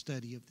to the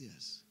study of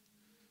this.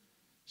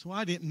 So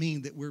I didn't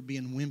mean that we're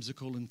being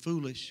whimsical and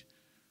foolish.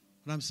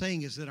 What I'm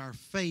saying is that our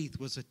faith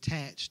was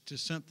attached to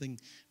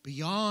something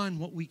beyond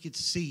what we could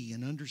see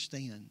and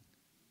understand.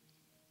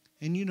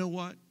 And you know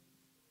what?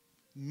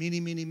 Many,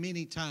 many,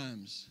 many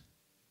times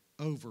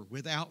over,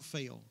 without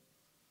fail,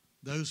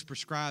 those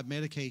prescribed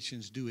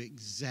medications do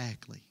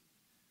exactly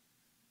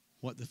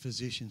what the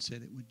physician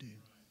said it would do.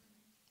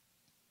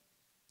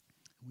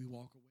 We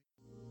walk away.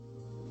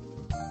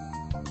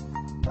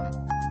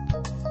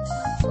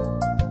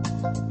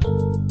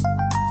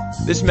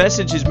 This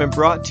message has been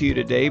brought to you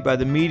today by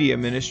the media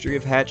ministry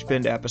of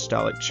Hatchbend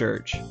Apostolic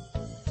Church.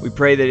 We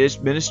pray that it's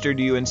ministered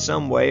to you in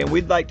some way, and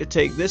we'd like to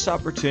take this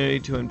opportunity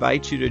to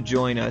invite you to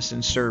join us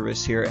in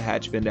service here at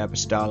Hatchbend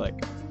Apostolic.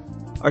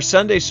 Our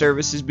Sunday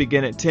services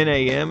begin at 10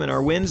 a.m. and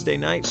our Wednesday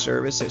night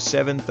service at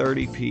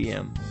 7:30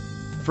 p.m.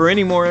 For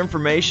any more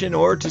information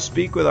or to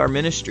speak with our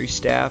ministry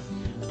staff,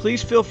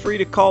 please feel free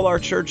to call our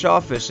church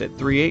office at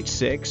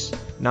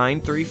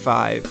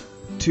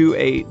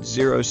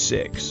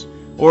 386-935-2806.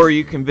 Or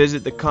you can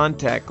visit the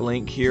contact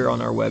link here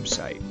on our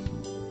website.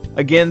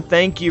 Again,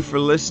 thank you for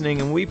listening,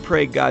 and we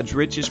pray God's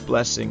richest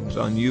blessings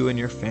on you and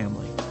your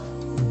family.